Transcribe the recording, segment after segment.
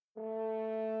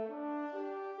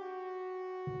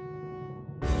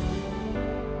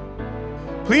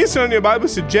Please turn your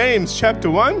Bibles to James chapter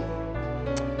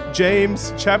 1.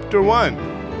 James chapter 1.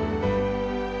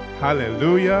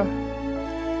 Hallelujah.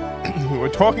 We're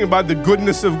talking about the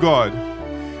goodness of God.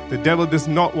 The devil does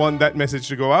not want that message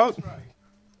to go out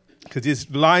because he's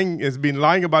been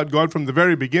lying about God from the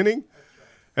very beginning.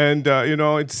 And,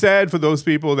 it's sad for those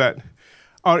people that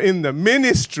are in the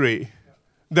ministry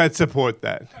that support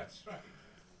that.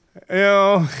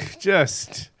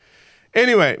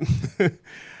 Anyway,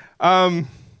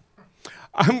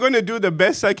 I'm going to do the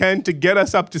best I can to get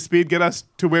us up to speed, get us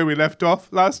to where we left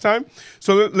off last time.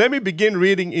 So let me begin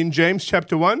reading in James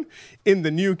chapter 1 in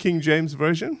the New King James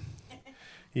Version.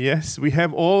 Yes, we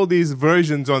have all these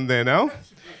versions on there now.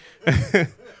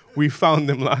 We found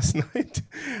them last night.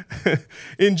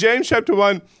 In James chapter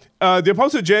 1, the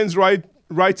Apostle James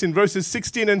writes in verses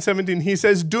 16 and 17, he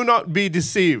says, "Do not be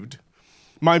deceived,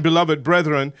 my beloved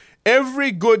brethren.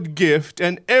 Every good gift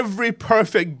and every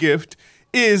perfect gift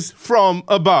is from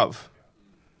above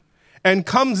and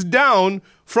comes down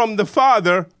from the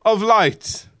Father of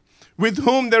lights, with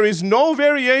whom there is no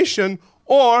variation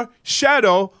or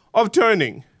shadow of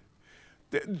turning."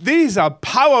 These are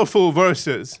powerful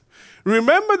verses.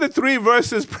 Remember the 3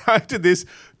 verses prior to this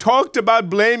talked about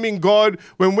blaming God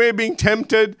when we're being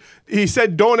tempted. He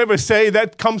said, don't ever say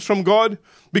that comes from God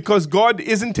because God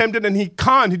isn't tempted and he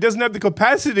can't. He doesn't have the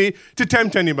capacity to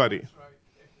tempt anybody.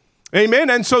 Amen.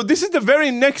 And so this is the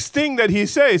very next thing that he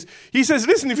says. He says,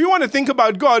 listen, if you want to think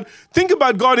about God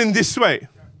in this way.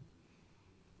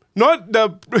 Not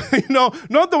the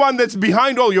one that's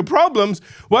behind all your problems,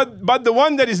 but the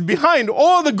one that is behind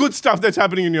all the good stuff that's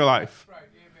happening in your life.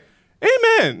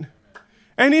 Amen.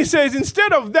 And he says,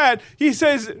 instead of that, he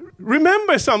says,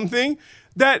 remember something,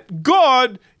 that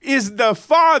God is the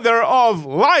Father of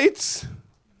lights,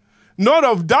 not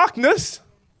of darkness,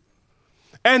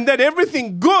 and that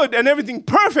everything good and everything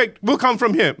perfect will come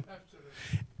from him. Absolutely.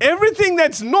 Everything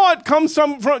that's not comes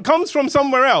from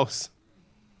somewhere else.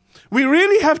 We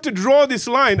really have to draw this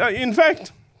line. In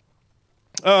fact,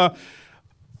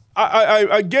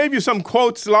 I gave you some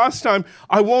quotes last time.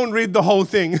 I won't read the whole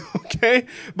thing, okay?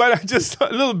 But just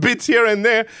little bits here and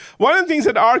there. One of the things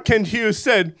that R. Kent Hughes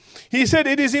said, he said,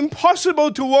 it is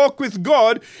impossible to walk with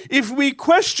God if we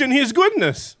question his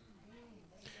goodness.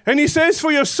 And he says,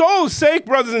 for your soul's sake,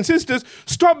 brothers and sisters,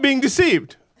 stop being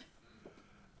deceived.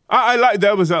 I like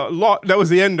that was a lot. That was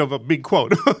the end of a big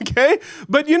quote, okay?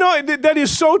 But that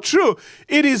is so true.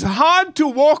 It is hard to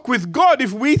walk with God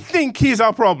if we think he's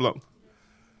our problem.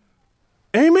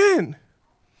 Amen.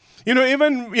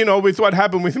 Even with what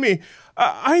happened with me,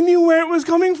 I knew where it was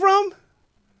coming from.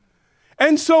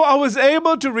 And so I was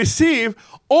able to receive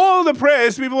all the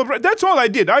prayers people were praying. That's all I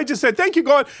did. I just said, thank you,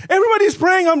 God. Everybody's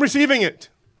praying, I'm receiving it.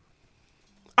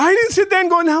 I didn't sit there and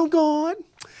go, now, God,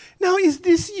 now is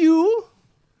this you?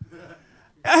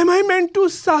 Am I meant to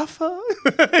suffer?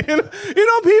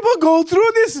 People go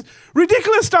through this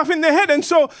ridiculous stuff in their head. And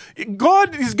so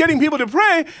God is getting people to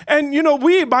pray. And,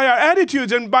 we, by our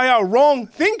attitudes and by our wrong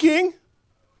thinking,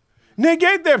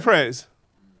 negate their prayers.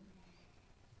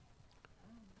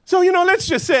 So, let's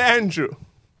just say Andrew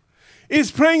is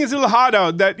praying his little heart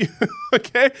out that,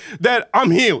 that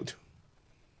I'm healed.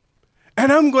 And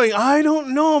I'm going, I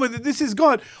don't know whether this is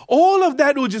God. All of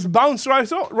that will just bounce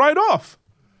right off.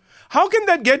 How can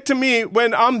that get to me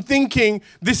when I'm thinking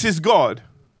this is God?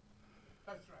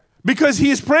 That's right. Because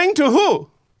he's praying to who?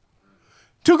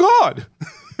 To God.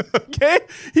 Okay?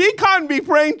 He can't be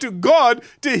praying to God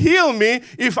to heal me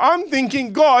if I'm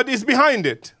thinking God is behind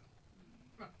it.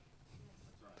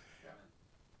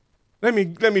 Let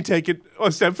me take it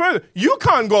a step further. You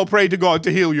can't go pray to God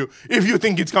to heal you if you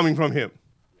think it's coming from him.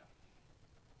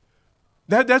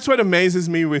 That's what amazes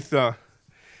me with,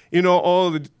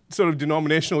 all the sort of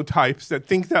denominational types that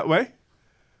think that way.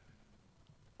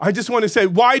 I just want to say,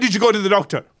 why did you go to the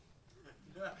doctor?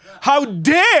 How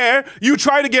dare you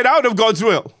try to get out of God's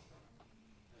will?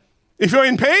 If you're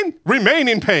in pain, remain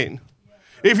in pain.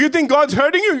 If you think God's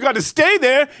hurting you, you got to stay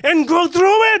there and go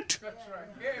through it.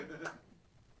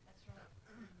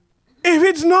 If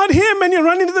it's not him and you're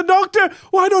running to the doctor,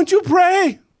 why don't you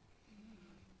pray?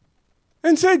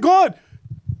 And say, God,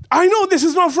 I know this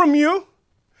is not from you.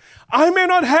 I may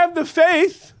not have the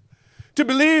faith to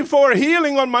believe for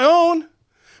healing on my own,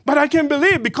 but I can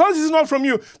believe because it's not from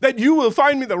you that you will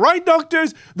find me the right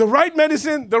doctors, the right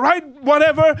medicine, the right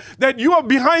whatever, that you are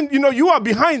behind, you are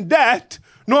behind that,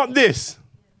 not this.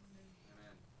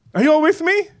 Are you all with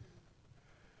me?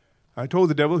 I told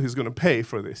the devil he's going to pay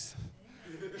for this.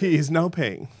 He is now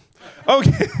paying.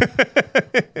 Okay.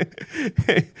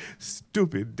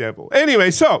 Stupid devil.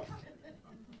 Anyway, so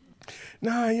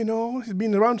Nah, he's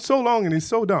been around so long and he's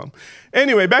so dumb.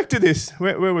 Anyway, back to this.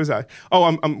 Where was I? Oh,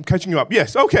 I'm catching you up.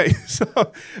 Yes, okay.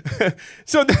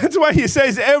 So that's why he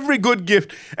says every good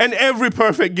gift and every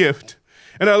perfect gift.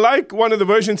 And I like one of the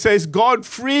versions says, God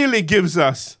freely gives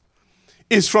us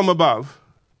is from above.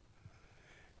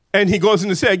 And he goes on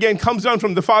to say, again, comes down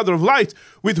from the Father of lights,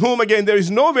 with whom, again, there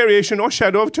is no variation or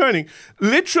shadow of turning.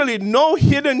 Literally, no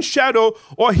hidden shadow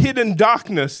or hidden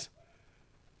darkness.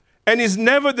 And is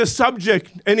never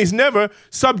subject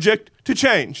to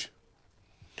change.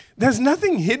 There's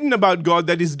nothing hidden about God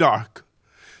that is dark.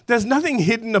 There's nothing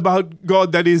hidden about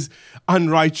God that is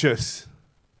unrighteous.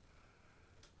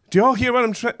 Do you all hear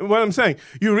what I'm saying?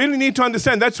 You really need to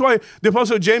understand. That's why the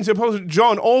Apostle James, the Apostle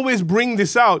John always bring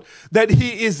this out, that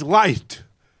he is light.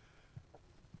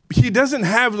 He doesn't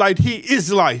have light, he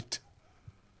is light.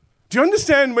 Do you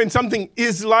understand when something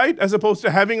is light as opposed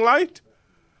to having light?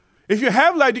 If you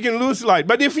have light, you can lose light.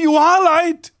 But if you are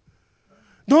light,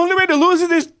 the only way to lose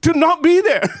it is to not be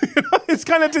there. It's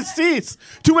kind of to cease,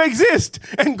 to exist.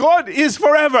 And God is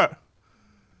forever.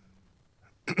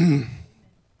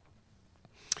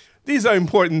 These are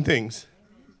important things.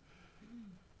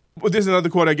 Well, this is another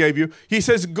quote I gave you. He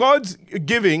says, God's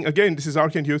giving, again, this is R.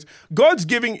 Kent Hughes, God's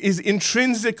giving is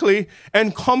intrinsically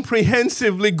and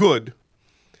comprehensively good.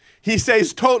 He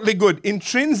says totally good,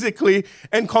 intrinsically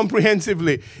and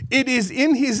comprehensively. It is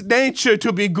in his nature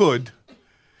to be good.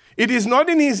 It is not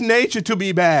in his nature to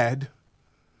be bad.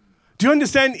 Do you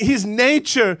understand? His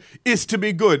nature is to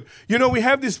be good. We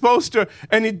have this poster,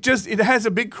 and it has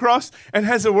a big cross and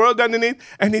has a word underneath,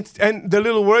 and the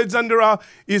little words under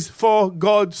is for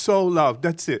God so loved.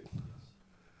 That's it.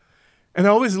 And I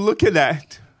always look at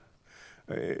that.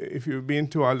 If you've been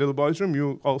to our little boys' room,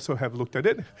 you also have looked at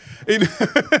it. We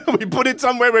put it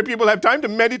somewhere where people have time to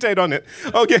meditate on it.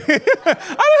 Okay. I don't have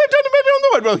time to meditate on the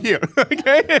word. Well, here.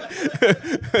 Okay.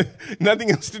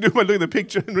 Nothing else to do but look at the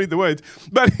picture and read the words.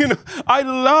 But, I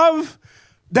love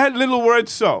that little word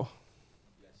so.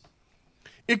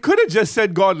 It could have just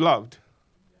said God loved.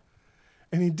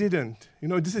 And he didn't.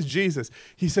 This is Jesus.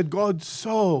 He said God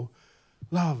so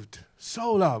loved.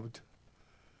 So loved.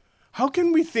 How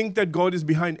can we think that God is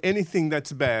behind anything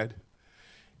that's bad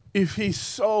if he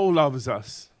so loves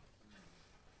us?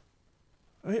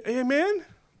 Amen?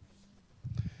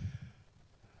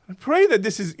 I pray that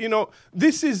this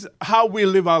is how we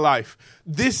live our life.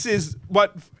 This is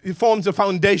what forms the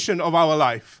foundation of our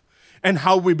life and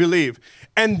how we believe.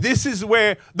 And this is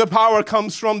where the power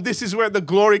comes from. This is where the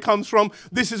glory comes from.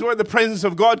 This is where the presence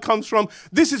of God comes from.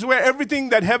 This is where everything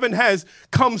that heaven has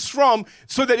comes from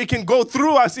so that it can go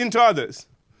through us into others.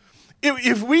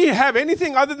 If we have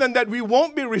anything other than that, we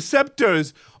won't be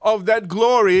receptors of that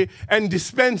glory and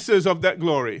dispensers of that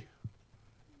glory.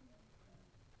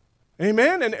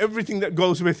 Amen? And everything that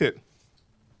goes with it.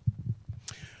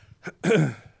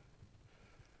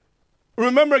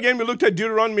 Remember again, we looked at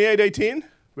Deuteronomy 8:18.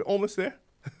 We're almost there.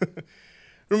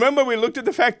 Remember, we looked at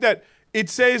the fact that it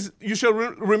says, you shall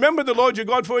remember the Lord your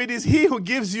God, for it is he who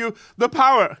gives you the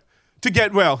power to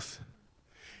get wealth.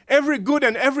 Every good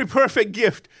and every perfect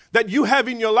gift that you have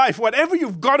in your life, whatever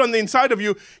you've got on the inside of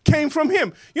you, came from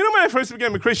him. When I first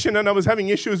became a Christian and I was having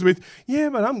issues with,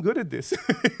 but I'm good at this.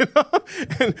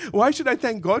 And why should I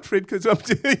thank God for it? Because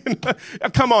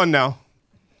come on now.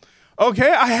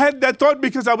 Okay, I had that thought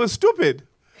because I was stupid.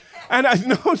 And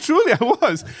truly I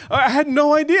was. I had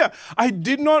no idea. I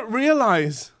did not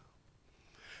realize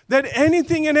that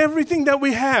anything and everything that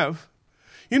we have,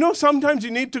 sometimes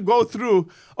you need to go through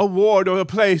a ward or a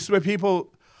place where people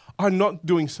are not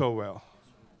doing so well.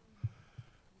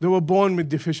 They were born with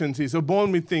deficiencies, or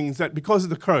born with things that because of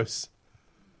the curse,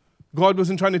 God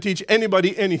wasn't trying to teach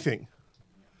anybody anything.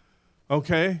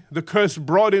 Okay? The curse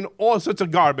brought in all sorts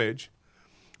of garbage.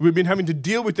 We've been having to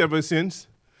deal with it ever since.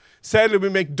 Sadly, we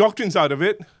make doctrines out of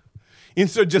it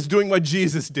instead of just doing what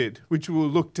Jesus did, which we will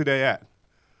look today at.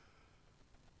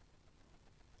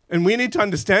 And we need to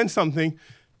understand something.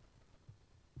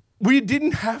 We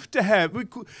didn't have to have,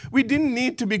 we didn't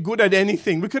need to be good at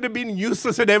anything. We could have been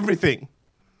useless at everything.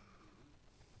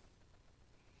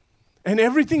 And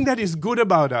everything that is good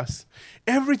about us,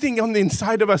 everything on the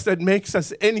inside of us that makes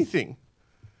us anything,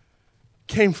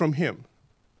 came from him.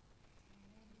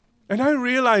 And I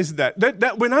realized that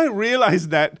when I realized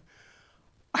that,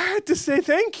 I had to say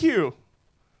thank you.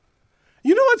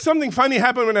 You know what? Something funny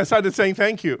happened when I started saying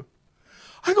thank you.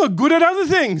 I got good at other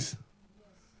things.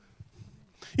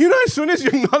 As soon as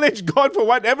you acknowledge God for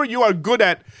whatever you are good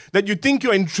at, that you think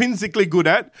you're intrinsically good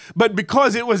at, but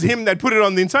because it was him that put it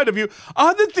on the inside of you,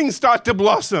 other things start to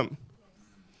blossom.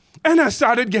 And I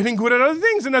started getting good at other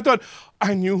things. And I thought,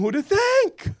 I knew who to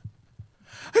thank.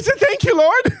 I said, thank you,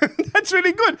 Lord. That's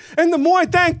really good. And the more I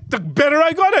thank, the better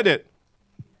I got at it.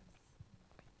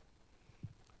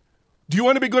 Do you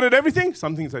want to be good at everything?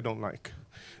 Some things I don't like.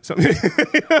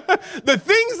 The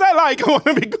things I like, I want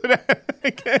to be good at.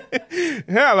 Okay.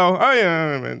 Hello. Oh,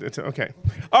 yeah. It's okay.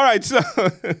 All right. So,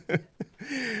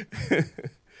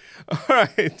 all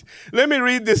right. Let me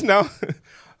read this now.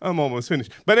 I'm almost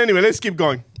finished. But anyway, let's keep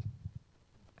going.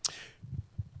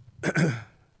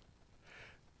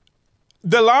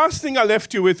 The last thing I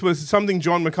left you with was something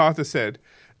John MacArthur said.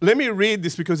 Let me read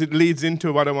this because it leads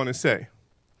into what I want to say.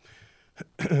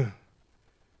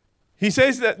 He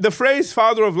says that the phrase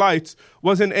Father of Lights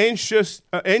was an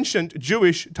ancient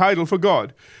Jewish title for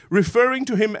God, referring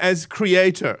to him as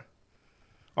creator.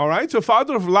 All right? So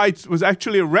Father of Lights was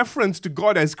actually a reference to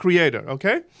God as creator,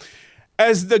 okay?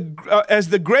 As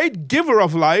the great giver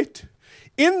of light,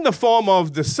 in the form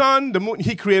of the sun, the moon,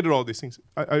 he created all these things.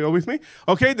 Are you with me?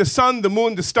 Okay, the sun, the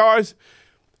moon, the stars.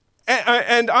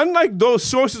 And unlike those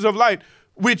sources of light,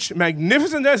 which,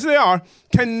 magnificent as they are,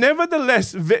 can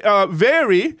nevertheless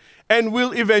vary and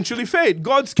will eventually fade.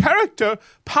 God's character,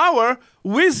 power,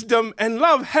 wisdom, and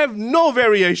love have no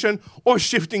variation or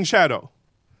shifting shadow.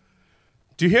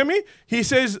 Do you hear me? He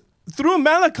says, through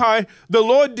Malachi, the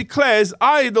Lord declares,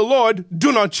 I, the Lord,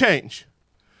 do not change.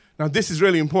 Now, this is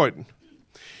really important.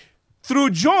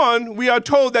 Through John, we are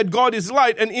told that God is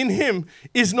light, and in him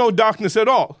is no darkness at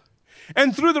all.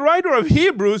 And through the writer of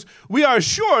Hebrews, we are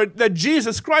assured that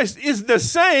Jesus Christ is the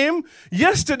same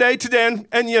yesterday, today,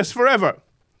 and yes, forever.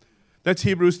 That's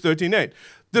Hebrews 13:8.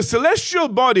 The celestial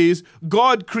bodies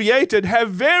God created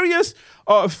have various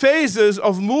phases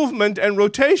of movement and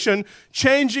rotation,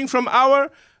 changing from hour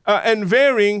to hour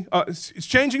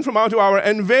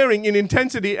and varying in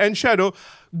intensity and shadow.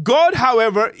 God,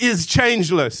 however, is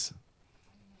changeless.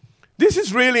 This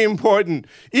is really important.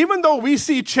 Even though we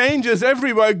see changes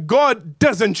everywhere, God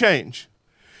doesn't change.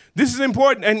 This is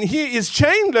important, and he is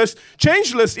changeless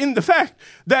in the fact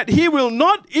that he will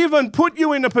not even put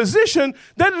you in a position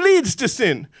that leads to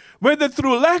sin, whether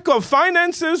through lack of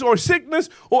finances or sickness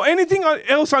or anything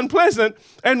else unpleasant.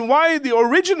 And why the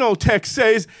original text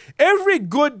says, every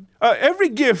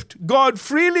gift God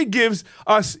freely gives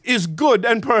us is good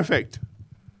and perfect.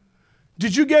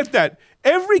 Did you get that?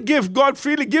 Every gift God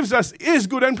freely gives us is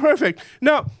good and perfect.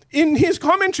 Now, in his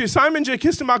commentary, Simon J.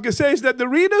 Kistemaker says that the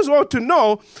readers ought to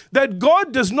know that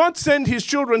God does not send his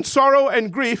children sorrow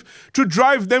and grief to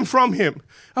drive them from him.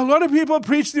 A lot of people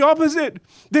preach the opposite.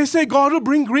 They say God will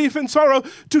bring grief and sorrow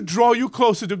to draw you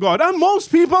closer to God. And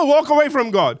most people walk away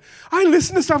from God. I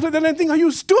listen to stuff like that and think, are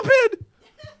you stupid?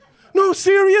 No,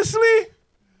 seriously?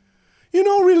 You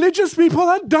know, religious people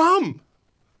are dumb.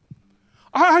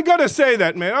 I got to say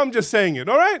that, man. I'm just saying it,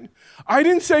 all right? I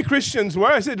didn't say Christians were.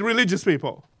 I said religious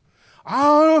people.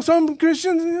 Oh, some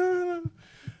Christians,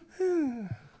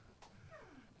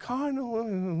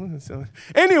 carnal.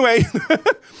 Anyway,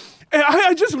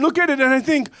 I just look at it and I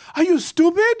think, are you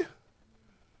stupid?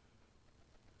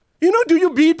 You know, do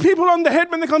you beat people on the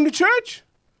head when they come to church?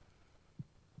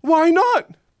 Why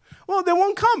not? Well, they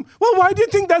won't come. Well, why do you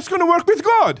think that's going to work with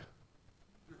God?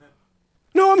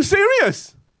 No, I'm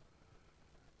serious.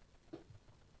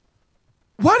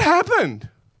 What happened?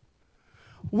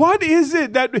 What is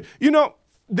it that,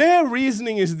 their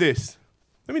reasoning is this.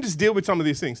 Let me just deal with some of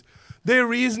these things. Their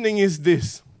reasoning is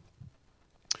this.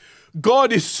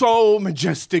 God is so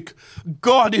majestic.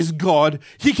 God is God.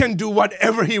 He can do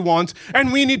whatever he wants,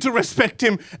 and we need to respect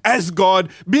him as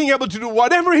God, being able to do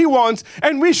whatever he wants,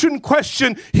 and we shouldn't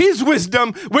question his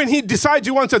wisdom when he decides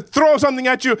he wants to throw something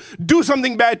at you, do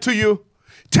something bad to you,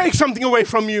 take something away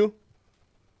from you,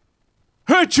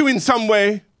 hurt you in some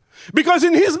way, because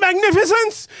in his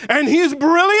magnificence and his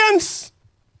brilliance,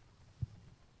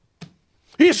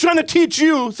 he's trying to teach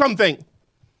you something.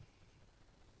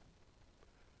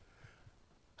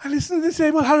 I listen to this,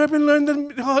 say, well, hurry up and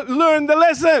learn the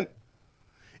lesson.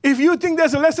 If you think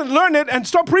there's a lesson, learn it and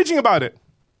stop preaching about it.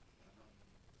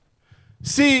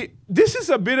 See, this is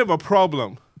a bit of a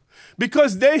problem,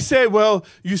 because they say, well,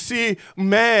 you see,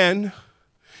 man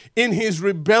in his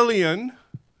rebellion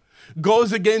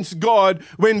goes against God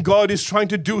when God is trying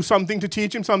to do something, to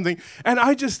teach him something. And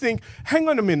I just think, hang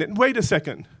on a minute, wait a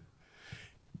second.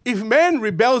 If man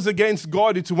rebels against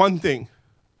God, it's one thing.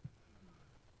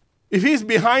 If he's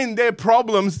behind their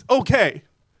problems, okay.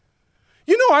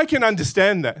 I can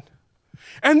understand that.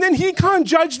 And then he can't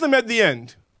judge them at the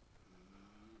end,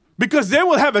 because they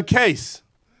will have a case.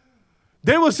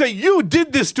 They will say, you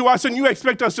did this to us and you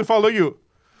expect us to follow you.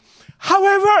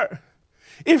 However,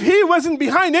 if he wasn't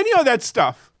behind any of that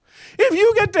stuff, if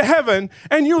you get to heaven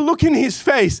and you look in his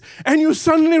face and you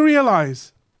suddenly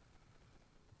realize,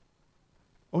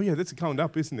 Oh, yeah, that's a count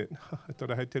up, isn't it? I thought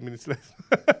I had 10 minutes left.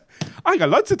 I got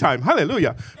lots of time.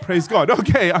 Hallelujah. Praise God.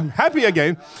 Okay, I'm happy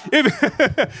again.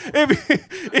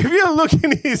 If you look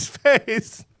in his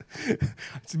face,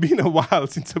 it's been a while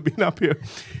since I've been up here.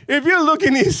 If you look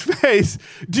in his face,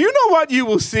 do you know what you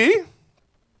will see?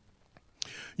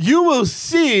 You will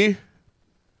see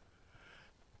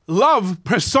love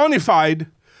personified,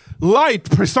 light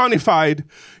personified.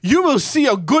 You will see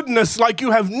a goodness like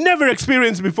you have never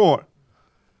experienced before.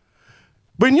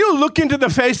 When you look into the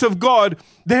face of God,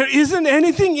 there isn't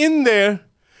anything in there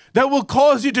that will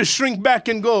cause you to shrink back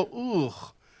and go, ooh,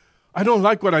 I don't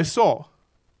like what I saw.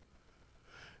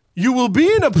 You will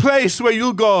be in a place where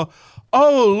you'll go,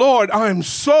 oh Lord, I am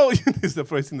so, this is the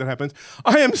first thing that happens,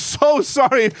 I am so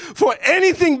sorry for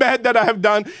anything bad that I have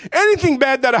done, anything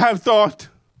bad that I have thought,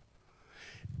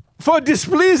 for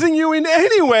displeasing you in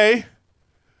any way,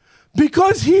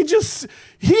 because he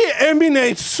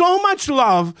emanates so much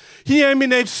love, he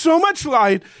emanates so much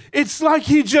light, it's like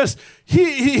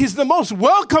he's the most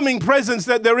welcoming presence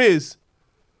that there is.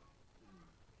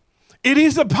 It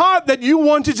is a part that you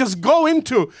want to just go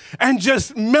into and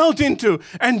just melt into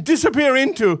and disappear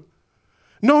into,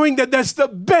 knowing that that's the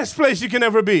best place you can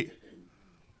ever be.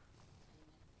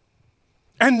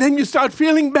 And then you start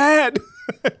feeling bad,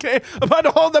 okay, about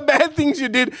all the bad things you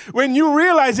did when you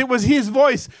realize it was his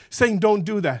voice saying, don't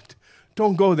do that.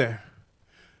 Don't go there.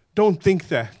 Don't think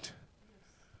that.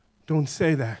 Don't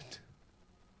say that.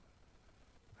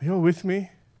 Are you all with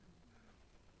me?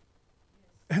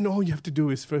 And all you have to do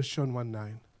is 1 John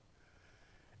 1:9.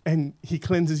 And he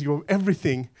cleanses you of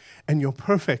everything, and you're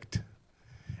perfect.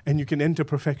 And you can enter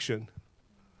perfection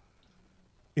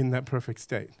in that perfect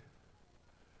state.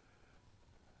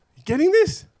 You getting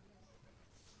this?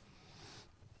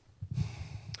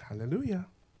 Hallelujah.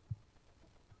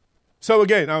 So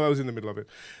again, I was in the middle of it.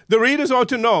 The readers ought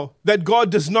to know that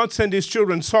God does not send his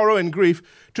children sorrow and grief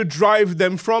to drive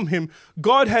them from him.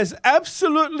 God has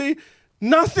absolutely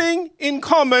nothing in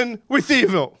common with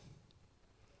evil.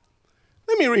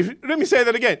 Let me say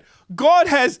that again. God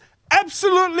has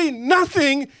absolutely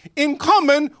nothing in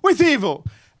common with evil.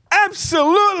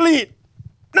 Absolutely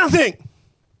nothing.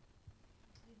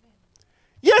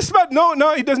 Yes, but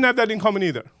no, he doesn't have that in common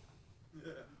either.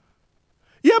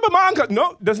 Yeah, but my uncle,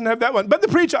 no, doesn't have that one. But the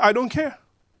preacher, I don't care.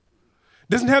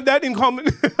 Doesn't have that in common.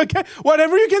 Okay?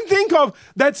 Whatever you can think of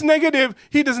that's negative,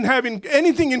 he doesn't have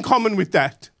anything in common with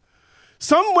that.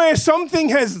 Somewhere something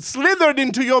has slithered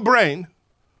into your brain.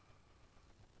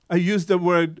 I use the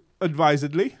word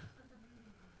advisedly.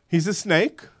 He's a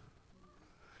snake.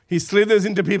 He slithers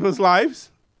into people's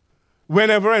lives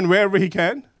whenever and wherever he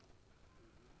can.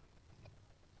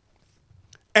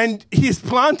 And he's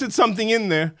planted something in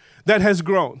there that has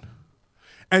grown.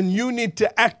 And you need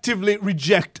to actively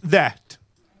reject that.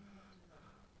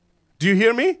 Do you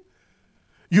hear me?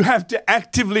 You have to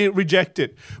actively reject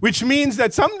it. Which means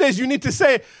that some days you need to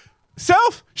say,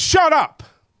 self, shut up.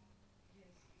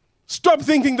 Stop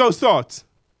thinking those thoughts.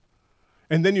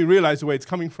 And then you realize where it's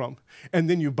coming from. And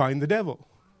then you bind the devil.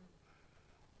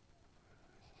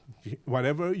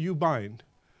 Whatever you bind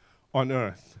on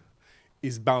earth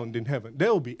is bound in heaven.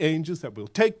 There will be angels that will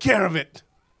take care of it.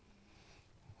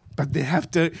 But you have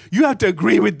to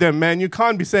agree with them, man. You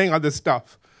can't be saying other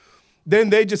stuff.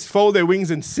 Then they just fold their wings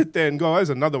and sit there and go, there's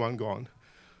another one gone.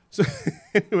 So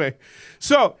anyway,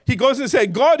 so he goes and says,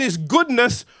 God is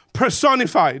goodness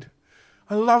personified.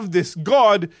 I love this.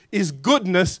 God is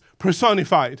goodness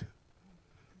personified.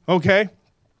 Okay?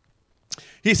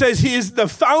 He says he is the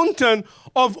fountain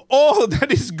of all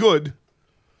that is good.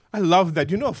 I love that.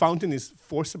 You know a fountain is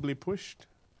forcibly pushed?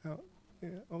 Yeah,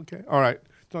 okay. All right.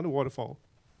 It's not a waterfall.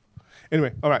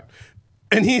 Anyway, all right.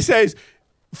 And he says,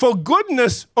 for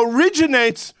goodness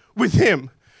originates with him.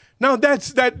 Now I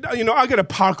got to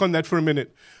park on that for a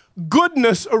minute.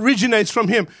 Goodness originates from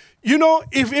him. You know,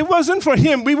 if it wasn't for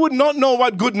him, we would not know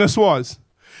what goodness was.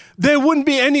 There wouldn't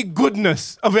be any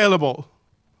goodness available.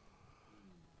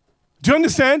 Do you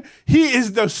understand? He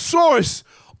is the source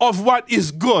of what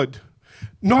is good.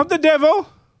 Not the devil.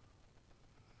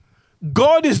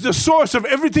 God is the source of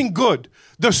everything good.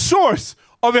 The source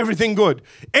of everything good.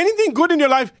 Anything good in your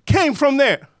life came from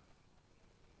there.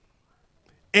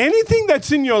 Anything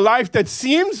that's in your life that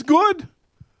seems good,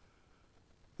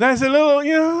 there's a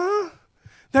little,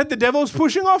 that the devil's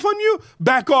pushing off on you,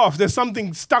 back off. There's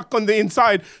something stuck on the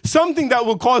inside, something that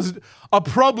will cause a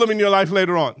problem in your life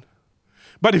later on.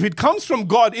 But if it comes from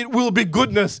God, it will be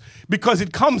goodness because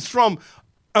it comes from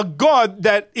a God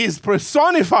that is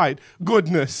personified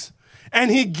goodness. And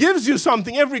he gives you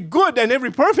something. Every good and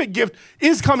every perfect gift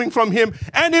is coming from him,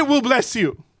 and it will bless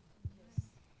you.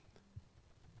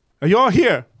 Are you all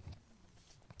here?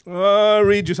 I'll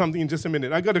read you something in just a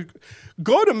minute. I got to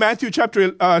go to Matthew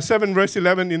chapter 7, verse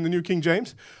 11 in the New King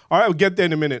James. All right, I'll get there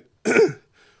in a minute.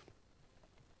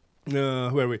 Where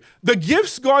are we? The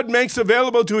gifts God makes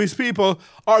available to his people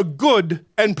are good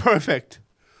and perfect.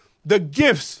 The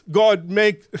gifts God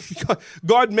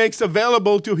makes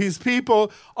available to his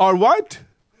people are what?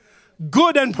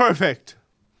 Good and perfect.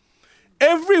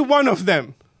 Every one of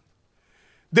them.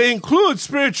 They include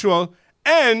spiritual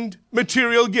and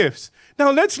material gifts. Now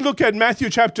let's look at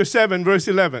Matthew chapter 7, verse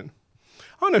 11.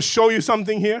 I want to show you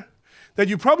something here that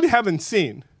you probably haven't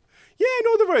seen. Yeah, I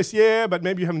know the verse. Yeah, but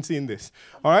maybe you haven't seen this.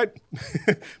 All right?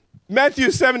 Matthew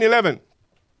 7:11.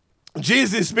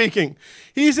 Jesus is speaking.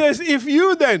 He says, if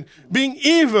you then, being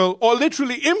evil or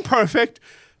literally imperfect,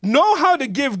 know how to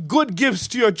give good gifts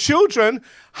to your children,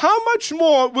 how much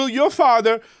more will your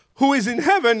Father who is in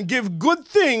heaven give good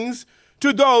things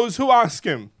to those who ask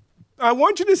him? I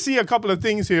want you to see a couple of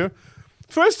things here.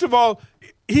 First of all,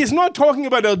 he's not talking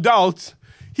about adults.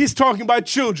 He's talking about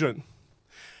children.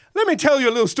 Let me tell you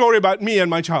a little story about me and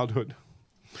my childhood.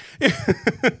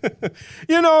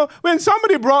 You know, when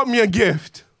somebody brought me a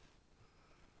gift,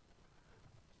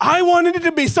 I wanted it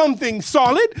to be something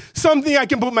solid, something I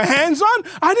can put my hands on.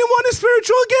 I didn't want a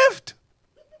spiritual gift.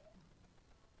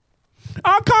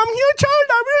 I'll come here, child,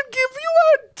 I will give you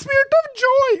a spirit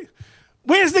of joy.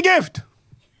 Where's the gift?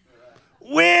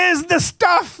 Where's the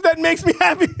stuff that makes me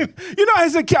happy? You know,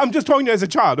 as a kid, I'm just talking to you as a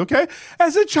child, okay?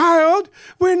 As a child,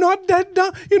 we're not that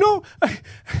dumb. You know, I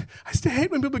still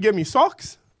hate when people give me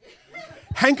socks,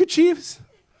 handkerchiefs.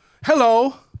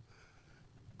 Hello.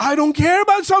 I don't care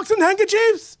about socks and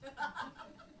handkerchiefs.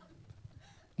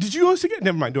 Did you also get?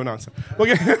 Never mind, don't answer.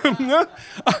 Okay.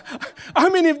 I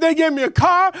mean, if they gave me a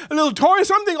car, a little toy,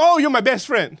 something, oh, you're my best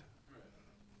friend.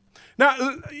 Now,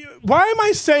 why am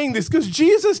I saying this? Because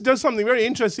Jesus does something very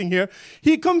interesting here.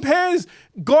 He compares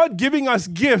God giving us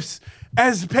gifts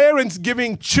as parents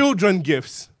giving children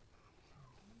gifts,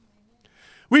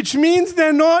 which means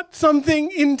they're not something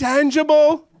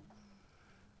intangible.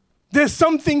 There's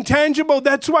something tangible.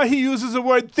 That's why he uses the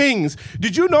word things.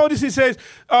 Did you notice he says,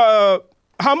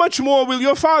 how much more will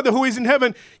your Father who is in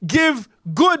heaven give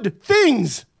good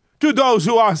things to those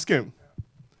who ask him?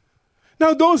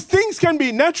 Now, those things can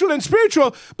be natural and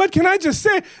spiritual, but can I just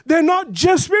say, they're not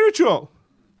just spiritual.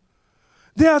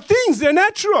 They are things, they're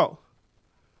natural.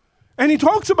 And he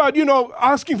talks about, you know,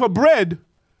 asking for bread.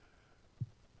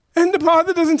 And the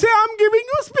Father doesn't say, I'm giving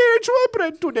you spiritual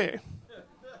bread today.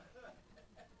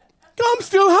 I'm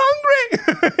still hungry.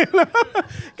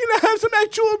 Can I have some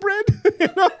actual bread? You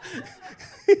know?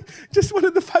 Just one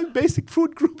of the 5 basic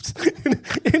food groups.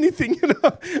 Anything, you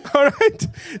know. All right?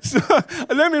 So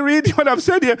let me read what I've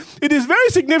said here. It is very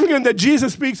significant that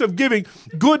Jesus speaks of giving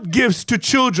good gifts to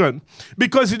children,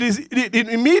 because it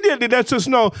immediately lets us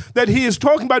know that he is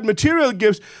talking about material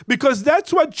gifts, because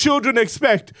that's what children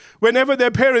expect whenever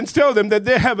their parents tell them that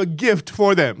they have a gift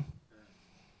for them.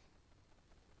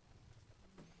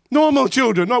 Normal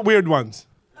children, not weird ones.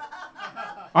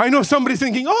 I know somebody's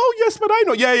thinking, oh, yes, but I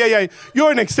know. Yeah.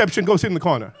 You're an exception. Go sit in the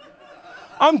corner.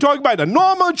 I'm talking about a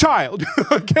normal child,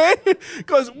 okay?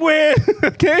 Because where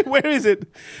is it?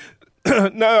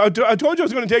 Now, I told you I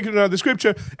was going to take you to another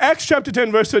scripture. Acts chapter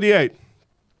 10, verse 38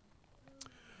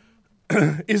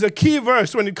 is a key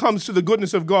verse when it comes to the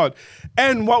goodness of God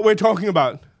and what we're talking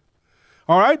about.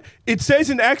 All right? It says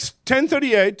in Acts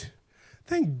 10:38,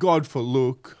 thank God for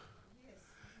Luke.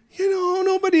 You know,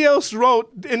 nobody else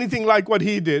wrote anything like what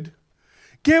he did.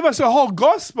 Gave us a whole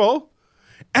gospel,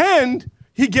 and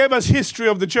he gave us history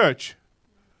of the church.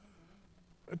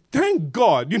 Thank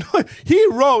God. You know, he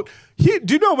wrote, do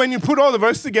you know when you put all the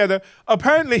verses together,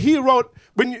 apparently he wrote,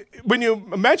 when you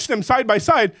match them side by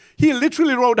side, he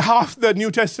literally wrote half the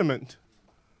New Testament.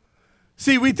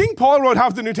 See, we think Paul wrote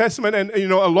half the New Testament, and you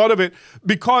know, a lot of it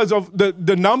because of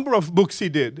the number of books he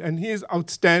did. And he is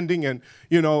outstanding, and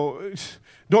you know,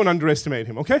 don't underestimate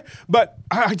him, okay? But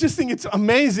I just think it's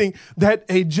amazing that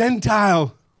a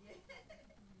Gentile,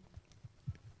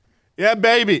 yeah,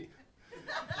 baby,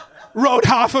 wrote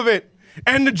half of it,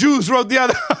 and the Jews wrote the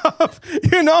other half.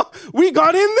 You know, we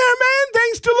got in there, man,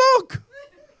 thanks to Luke.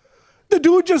 The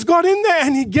dude just got in there,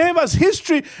 and he gave us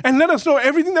history and let us know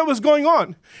everything that was going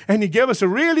on. And he gave us a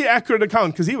really accurate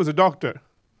account because he was a doctor.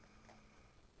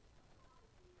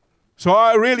 So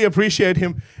I really appreciate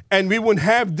him. And we wouldn't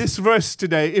have this verse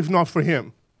today if not for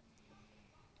him.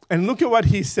 And look at what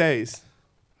he says.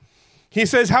 He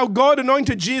says, how God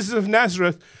anointed Jesus of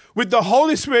Nazareth with the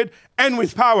Holy Spirit and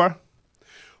with power,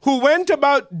 who went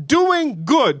about doing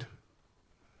good.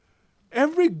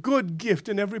 Every good gift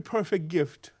and every perfect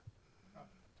gift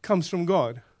comes from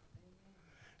God.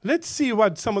 Let's see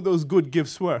what some of those good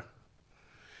gifts were.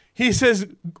 He says,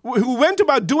 who went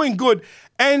about doing good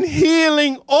and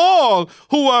healing all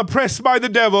who were oppressed by the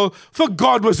devil, for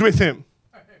God was with him.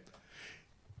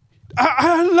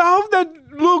 I love that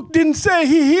Luke didn't say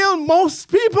he healed most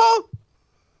people.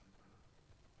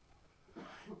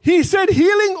 He said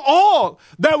healing all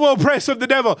that were oppressed of the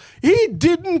devil. He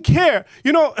didn't care.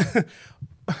 Got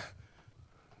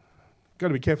to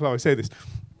be careful how I say this.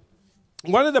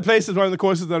 One of the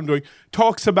courses that I'm doing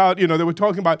talks about, they were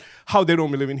talking about how they don't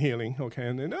believe in healing. Okay,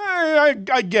 and then I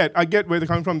get where they're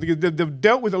coming from. They've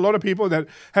dealt with a lot of people that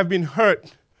have been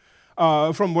hurt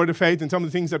from Word of Faith and some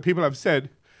of the things that people have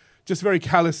said, just very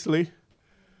callously,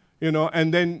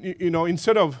 and then,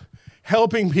 instead of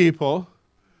helping people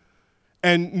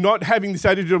and not having this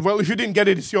attitude of, well, if you didn't get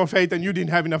it, it's your faith and you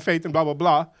didn't have enough faith and blah, blah,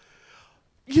 blah,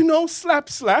 slap.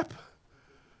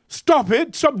 Stop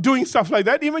it. Stop doing stuff like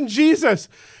that. Even Jesus,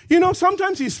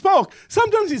 sometimes he spoke.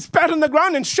 Sometimes he spat on the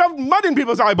ground and shoved mud in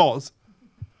people's eyeballs.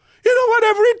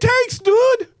 Whatever it takes,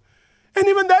 dude. And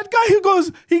even that guy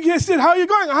he said, how are you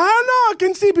going? I don't know. I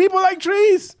can see people like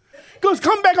trees. He goes,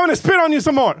 come back, I want to spit on you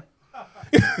some more.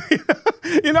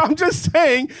 I'm just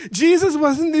saying, Jesus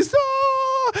wasn't this,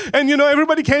 and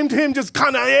everybody came to him just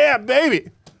kind of, yeah,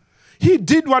 baby. He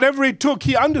did whatever it took.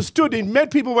 He understood. He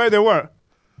met people where they were.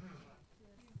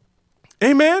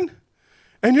 Amen?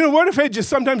 And Word of Faith just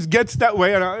sometimes gets that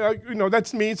way, and I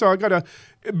that's me, so I got to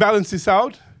balance this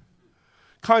out.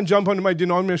 Can't jump onto my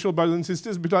denominational brothers and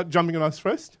sisters without jumping on us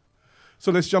first.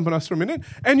 So let's jump on us for a minute.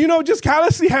 And just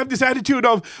callously have this attitude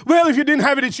of, well, if you didn't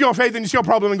have it, it's your faith and it's your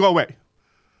problem, and go away.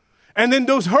 And then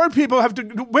those hurt people have to,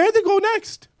 where do they go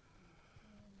next?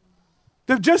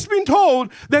 They've just been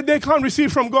told that they can't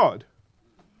receive from God.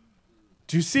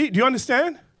 Do you see? Do you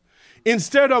understand?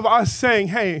 Instead of us saying,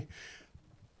 hey,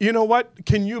 you know what?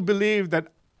 Can you believe that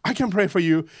I can pray for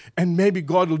you and maybe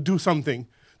God will do something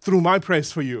through my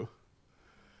prayers for you?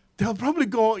 They'll probably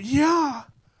go, yeah.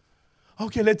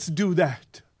 Okay, let's do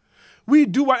that. We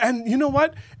do what, and you know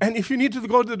what? And if you need to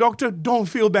go to the doctor, don't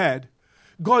feel bad.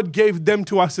 God gave them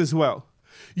to us as well.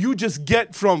 You just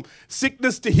get from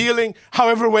sickness to healing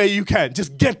however way you can.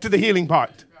 Just get to the healing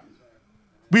part.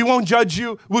 We won't judge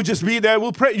you. We'll just be there.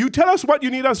 We'll pray. You tell us what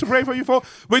you need us to pray for you for,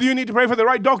 whether you need to pray for the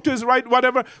right doctors, right,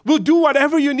 whatever. We'll do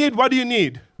whatever you need. What do you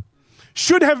need?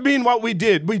 Should have been what we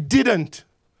did. We didn't.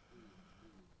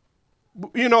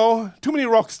 Too many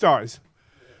rock stars.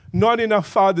 Not enough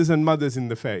fathers and mothers in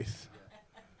the faith.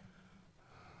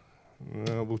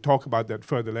 We'll talk about that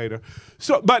further later.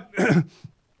 So, but,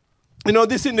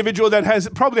 this individual that has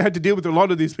probably had to deal with a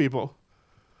lot of these people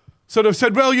sort of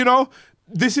said, well,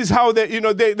 this is how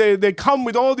they come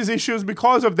with all these issues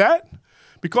because of that,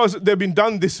 because they've been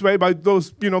done this way by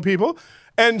those, people.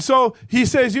 And so he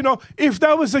says, if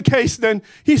that was the case, then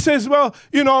he says, well,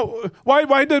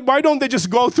 why don't they just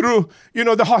go through,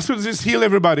 the hospitals, just heal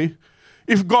everybody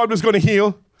if God was going to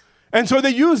heal? And so they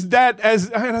use that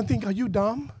as, and I think, are you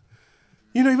dumb?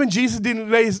 Even Jesus didn't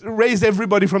raise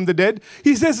everybody from the dead.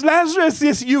 He says, Lazarus,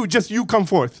 yes, you come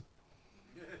forth.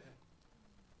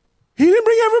 He didn't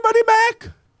bring everybody back.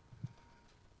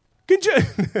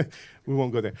 We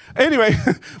won't go there. Anyway,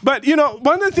 but,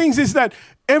 one of the things is that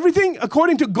everything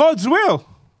according to God's will.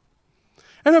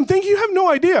 And I'm thinking, you have no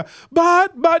idea.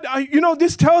 But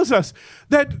this tells us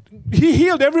that he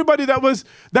healed everybody that was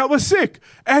sick.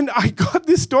 And I got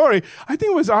this story. I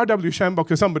think it was R.W.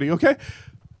 Shambok or somebody, okay?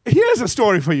 Here's a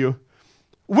story for you.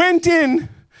 Went in,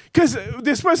 because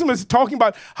this person was talking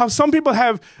about how some people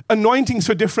have anointings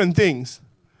for different things.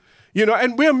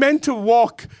 And we're meant to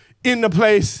walk in a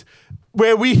place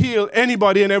where we heal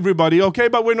anybody and everybody, okay?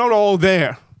 But we're not all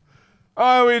there.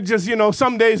 We're just,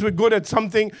 some days we're good at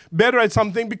something, better at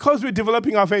something, because we're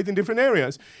developing our faith in different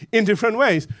areas, in different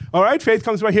ways. All right? Faith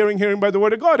comes by hearing, hearing by the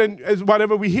word of God. And as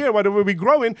whatever we hear, whatever we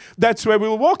grow in, that's where we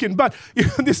will walk in. But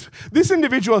this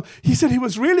individual, he said he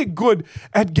was really good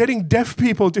at getting deaf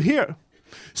people to hear.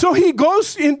 So he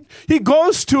goes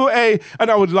to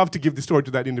and I would love to give the story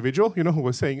to that individual, who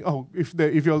was saying, oh,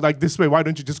 if you're like this way, why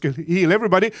don't you just heal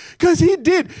everybody? Because he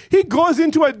did. He goes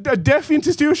into a deaf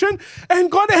institution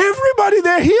and got everybody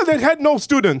there healed that had no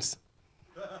students.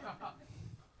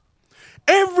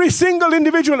 Every single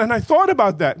individual. And I thought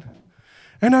about that.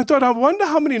 And I thought, I wonder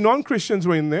how many non-Christians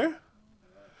were in there.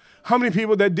 How many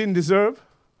people that didn't deserve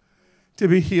to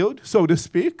be healed, so to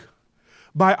speak,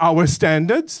 by our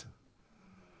standards.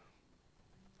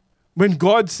 When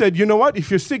God said, you know what, if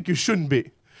you're sick, you shouldn't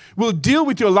be. We'll deal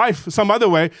with your life some other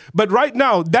way, but right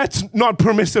now, that's not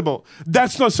permissible.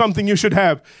 That's not something you should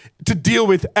have to deal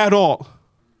with at all.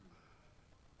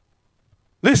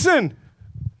 Listen.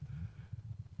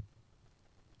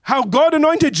 how God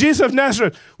anointed Jesus of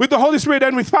Nazareth with the Holy Spirit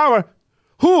and with power,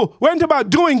 who went about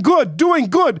doing good,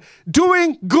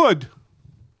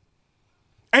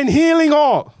 and healing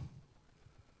all.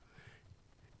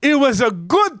 It was a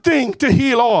good thing to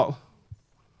heal all.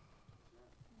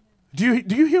 Do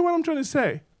you hear what I'm trying to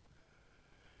say?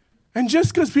 And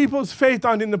just because people's faith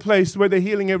aren't in the place where they're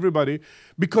healing everybody,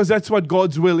 because that's what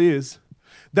God's will is,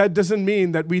 that doesn't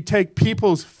mean that we take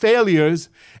people's failures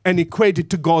and equate it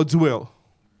to God's will.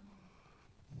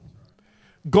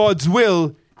 God's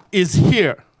will is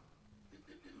here.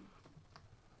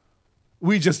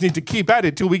 We just need to keep at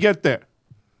it till we get there.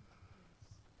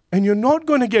 And you're not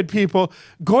going to get people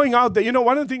going out there. You know,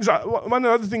 one of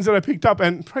the other things that I picked up,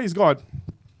 and praise God,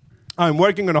 I'm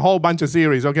working on a whole bunch of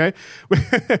series, okay?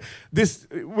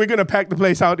 We're going to pack the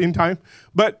place out in time.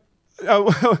 But,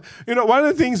 you know, one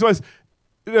of the things was,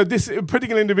 this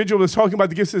particular individual was talking about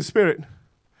the gifts of the Spirit.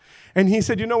 And he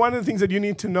said, you know, one of the things that you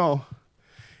need to know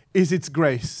is it's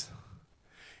grace.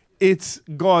 It's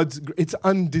it's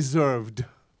undeserved.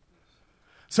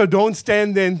 So don't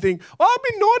stand there and think, oh, I've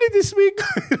been naughty this week.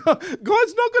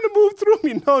 God's not going to move through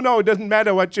me. No, it doesn't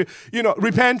matter what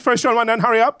repent, 1 John 1, and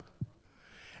hurry up.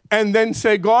 And then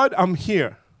say, God, I'm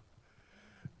here.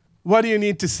 What do you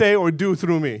need to say or do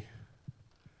through me?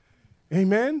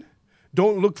 Amen?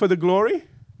 Don't look for the glory.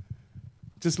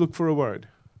 Just look for a word.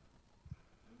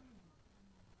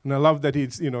 And I love that he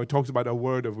talks about a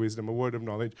word of wisdom, a word of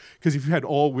knowledge. Because if you had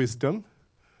all wisdom,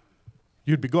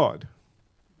 you'd be God.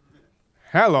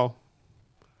 Hello.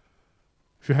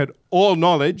 If you had all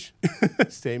knowledge,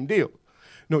 same deal.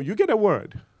 No, you get a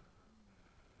word.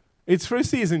 It's for a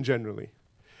season generally.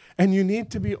 And you need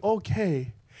to be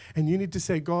okay. And you need to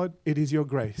say, God, it is your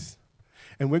grace.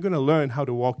 And we're going to learn how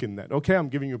to walk in that. Okay, I'm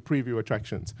giving you preview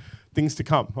attractions. Things to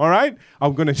come, all right?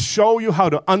 I'm going to show you how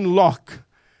to unlock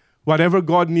whatever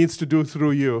God needs to do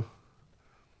through you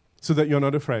so that you're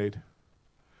not afraid.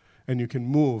 And you can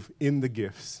move in the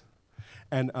gifts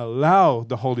and allow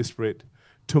the Holy Spirit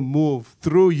to move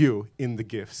through you in the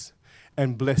gifts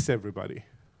and bless everybody.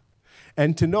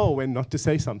 And to know when not to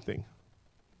say something.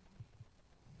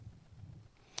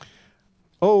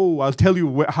 Oh, I'll tell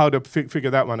you how to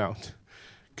figure that one out.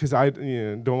 Because I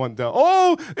don't want that.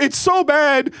 Oh, it's so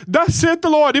bad. Thus saith the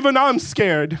Lord. Even I'm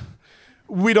scared.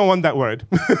 We don't want that word.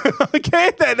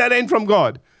 Okay? That ain't from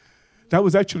God. That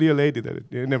was actually a lady.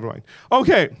 Never mind.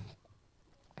 Okay.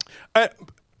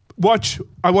 Watch.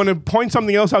 I want to point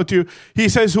something else out to you. He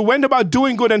says, who went about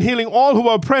doing good and healing all who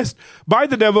were oppressed by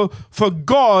the devil, for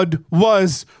God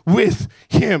was with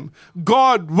him.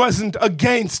 God wasn't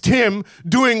against him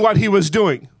doing what he was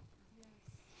doing.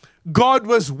 God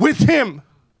was with him.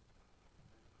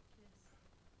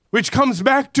 Which comes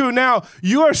back to now,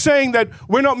 you are saying that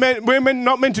we're not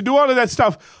meant to do all of that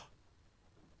stuff.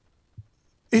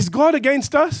 Is God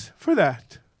against us for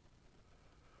that?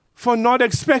 For not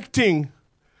expecting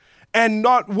and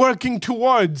not working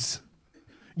towards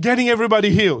getting everybody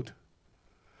healed?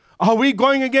 Are we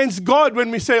going against God when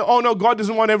we say, oh no, God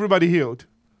doesn't want everybody healed?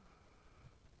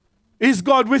 Is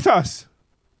God with us?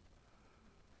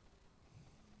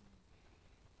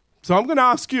 So I'm going to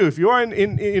ask you, if you're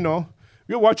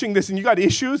you're watching this and you got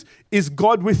issues, is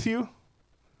God with you?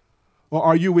 Or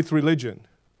are you with religion?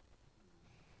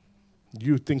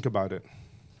 You think about it.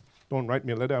 Don't write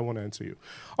me a letter, I want to answer you.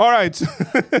 All right.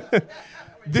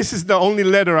 This is the only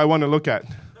letter I want to look at.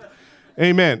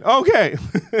 Amen. Okay.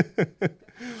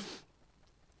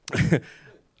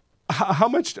 How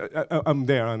much? I'm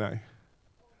there, aren't I?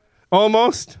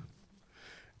 Almost?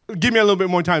 Give me a little bit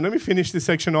more time. Let me finish this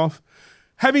section off.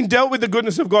 Having dealt with the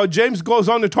goodness of God, James goes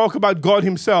on to talk about God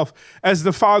himself as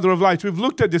the Father of lights. We've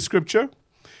looked at this scripture,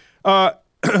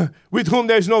 with whom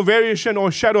there is no variation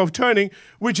or shadow of turning,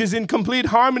 which is in complete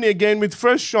harmony again with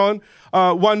 1 John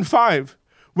 1:5,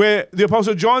 where the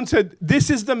Apostle John said,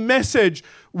 this is the message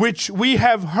which we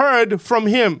have heard from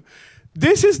him.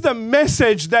 This is the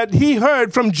message that he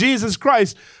heard from Jesus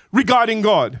Christ regarding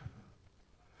God.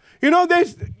 You know,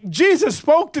 Jesus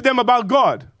spoke to them about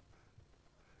God.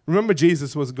 Remember,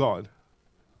 Jesus was God.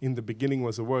 In the beginning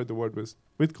was the Word was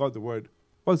with God, the Word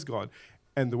was God.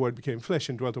 And the Word became flesh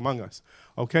and dwelt among us.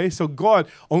 Okay, so God,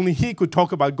 only he could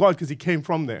talk about God because he came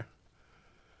from there.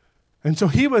 And so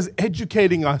he was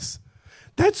educating us.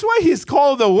 That's why he's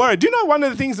called the Word. Do you know one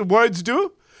of the things the words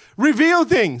do? Reveal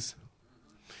things.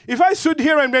 If I stood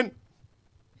here and went,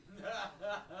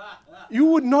 you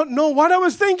would not know what I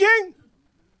was thinking.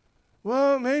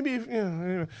 Well, maybe,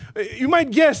 you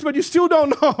might guess, but you still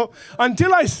don't know.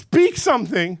 Until I speak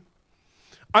something,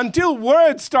 until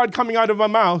words start coming out of my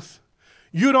mouth,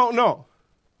 you don't know.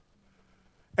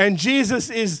 And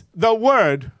Jesus is the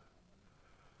Word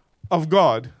of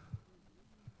God.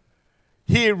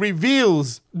 He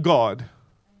reveals God.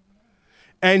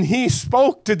 And he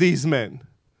spoke to these men.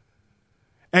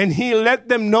 And he let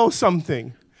them know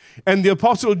something. And the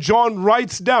Apostle John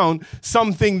writes down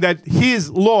something that his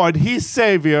Lord, his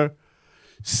Savior,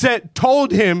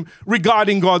 told him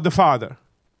regarding God the Father.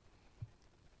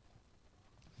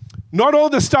 Not all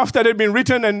the stuff that had been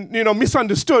written and,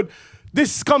 misunderstood.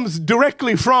 This comes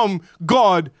directly from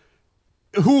God,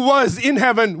 who was in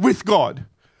heaven with God,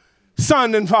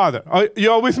 Son and Father. Are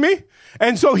you all with me?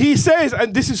 And so he says,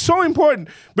 and this is so important,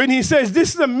 when he says, this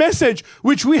is the message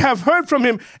which we have heard from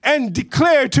him and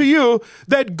declare to you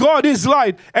that God is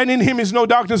light and in him is no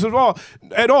darkness at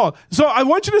all. So I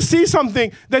want you to see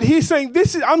something that he's saying,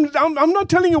 I'm not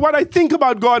telling you what I think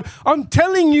about God. I'm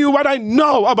telling you what I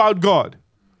know about God.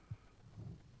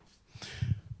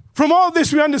 From all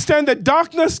this, we understand that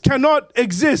darkness cannot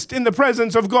exist in the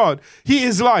presence of God. He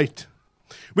is light.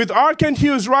 With R. Kent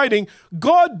Hughes writing,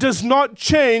 God does not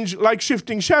change like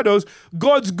shifting shadows.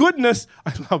 God's goodness,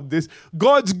 I love this,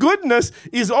 God's goodness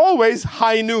is always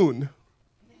high noon.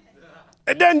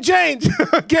 It doesn't change,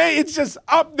 okay? It's just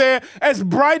up there, as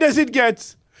bright as it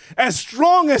gets, as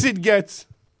strong as it gets.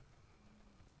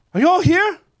 Are you all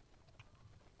here?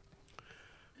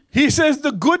 He says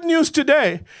the good news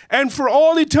today and for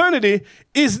all eternity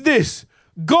is this: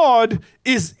 God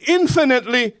is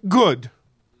infinitely good.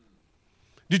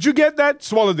 Did you get that?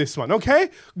 Swallow this one, okay?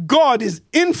 God is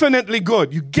infinitely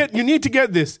good. You need to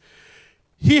get this.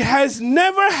 He has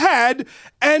never had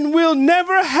and will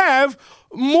never have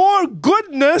more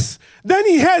goodness than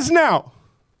he has now.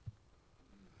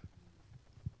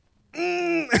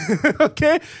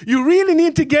 Okay? You really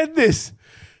need to get this.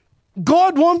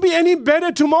 God won't be any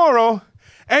better tomorrow,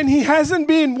 and he hasn't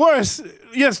been worse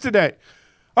yesterday.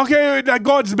 Okay,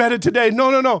 God's better today.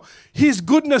 No. His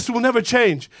goodness will never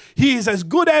change. He is as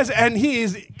good as, and he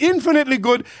is infinitely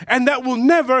good, and that will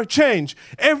never change.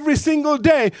 Every single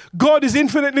day, God is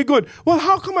infinitely good. Well,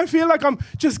 how come I feel like I'm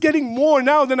just getting more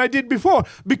now than I did before?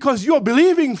 Because you're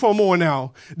believing for more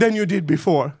now than you did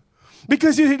before.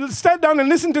 Because you sat down and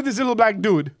listened to this little black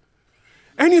dude,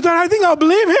 and you thought, I think I'll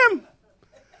believe him.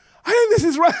 I think this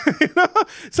is right.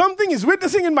 Something is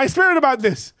witnessing in my spirit about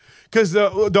this. Because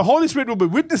the Holy Spirit will be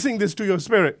witnessing this to your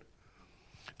spirit.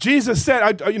 Jesus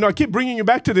said, I keep bringing you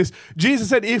back to this. Jesus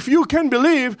said, if you can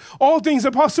believe, all things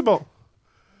are possible.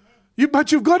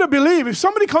 But you've got to believe. If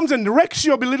somebody comes and wrecks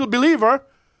your little believer,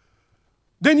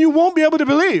 then you won't be able to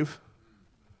believe.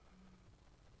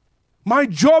 My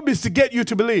job is to get you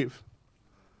to believe.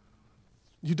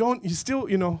 We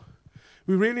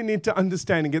really need to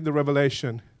understand and get the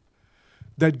revelation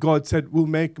that God said, we'll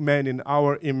make man in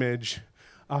our image,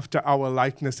 after our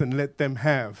likeness, and let them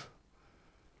have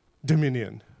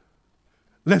dominion.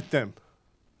 Let them.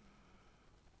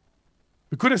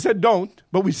 We could have said don't,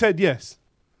 but we said yes.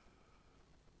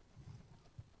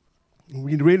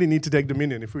 We really need to take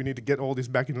dominion if we need to get all this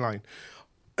back in line.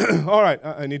 All right,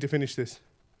 I need to finish this.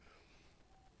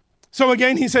 So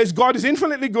again, he says, God is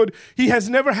infinitely good. He has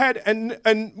never had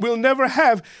and will never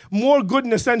have more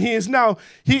goodness than he is now.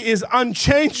 He is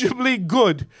unchangeably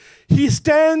good. He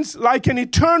stands like an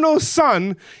eternal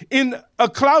sun in a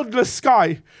cloudless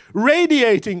sky,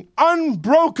 radiating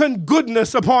unbroken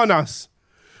goodness upon us.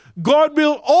 God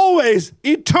will always,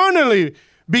 eternally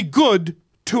be good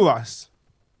to us.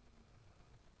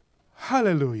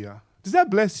 Hallelujah. Does that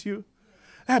bless you?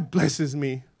 That blesses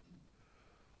me.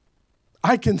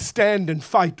 I can stand and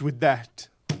fight with that.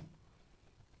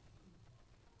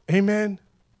 Amen.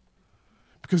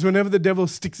 Because whenever the devil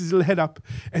sticks his little head up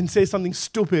and says something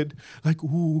stupid, like,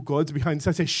 ooh, God's behind this,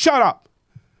 I say, shut up.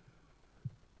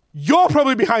 You're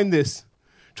probably behind this.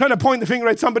 Trying to point the finger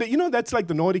at somebody. That's like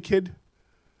the naughty kid.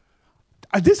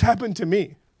 This happened to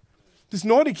me. This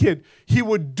naughty kid, he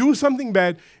would do something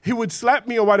bad, he would slap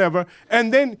me or whatever,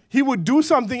 and then he would do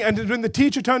something, and when the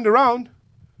teacher turned around,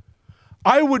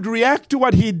 I would react to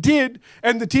what he did,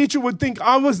 and the teacher would think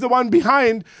I was the one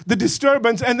behind the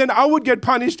disturbance, and then I would get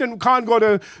punished and can't go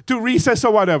to recess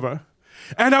or whatever.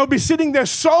 And I would be sitting there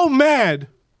so mad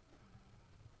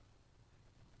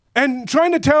and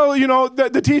trying to tell,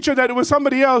 the teacher that it was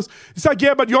somebody else. It's like,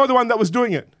 yeah, but you're the one that was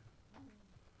doing it.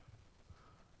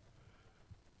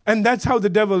 And that's how the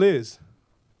devil is.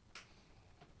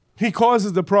 He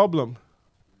causes the problem.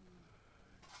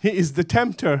 He is the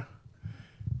tempter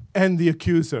and the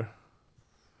accuser.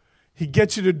 He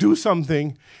gets you to do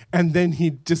something, and then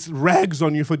he just rags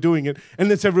on you for doing it and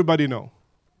lets everybody know.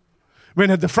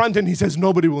 When at the front end he says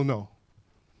nobody will know.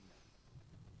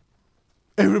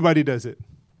 Everybody does it.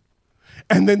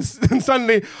 And then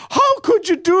suddenly, how could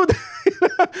you do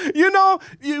that?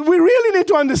 We really need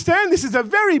to understand this is a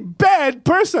very bad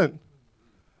person.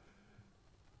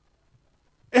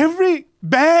 Every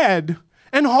bad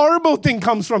and horrible thing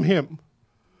comes from him.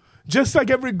 Just like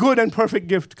every good and perfect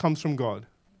gift comes from God.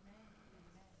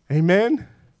 Amen?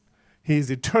 He is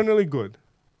eternally good.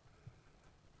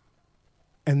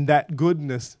 And that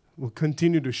goodness will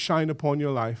continue to shine upon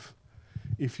your life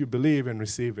if you believe and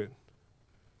receive it.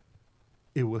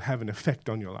 It will have an effect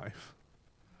on your life.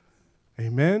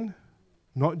 Amen?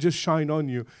 Not just shine on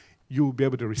you, you will be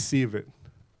able to receive it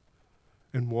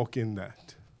and walk in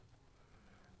that.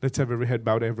 Let's have every head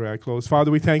bowed, every eye closed.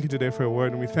 Father, we thank you today for your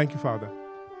word, and we thank you, Father,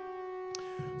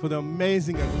 for the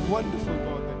amazing and wonderful God.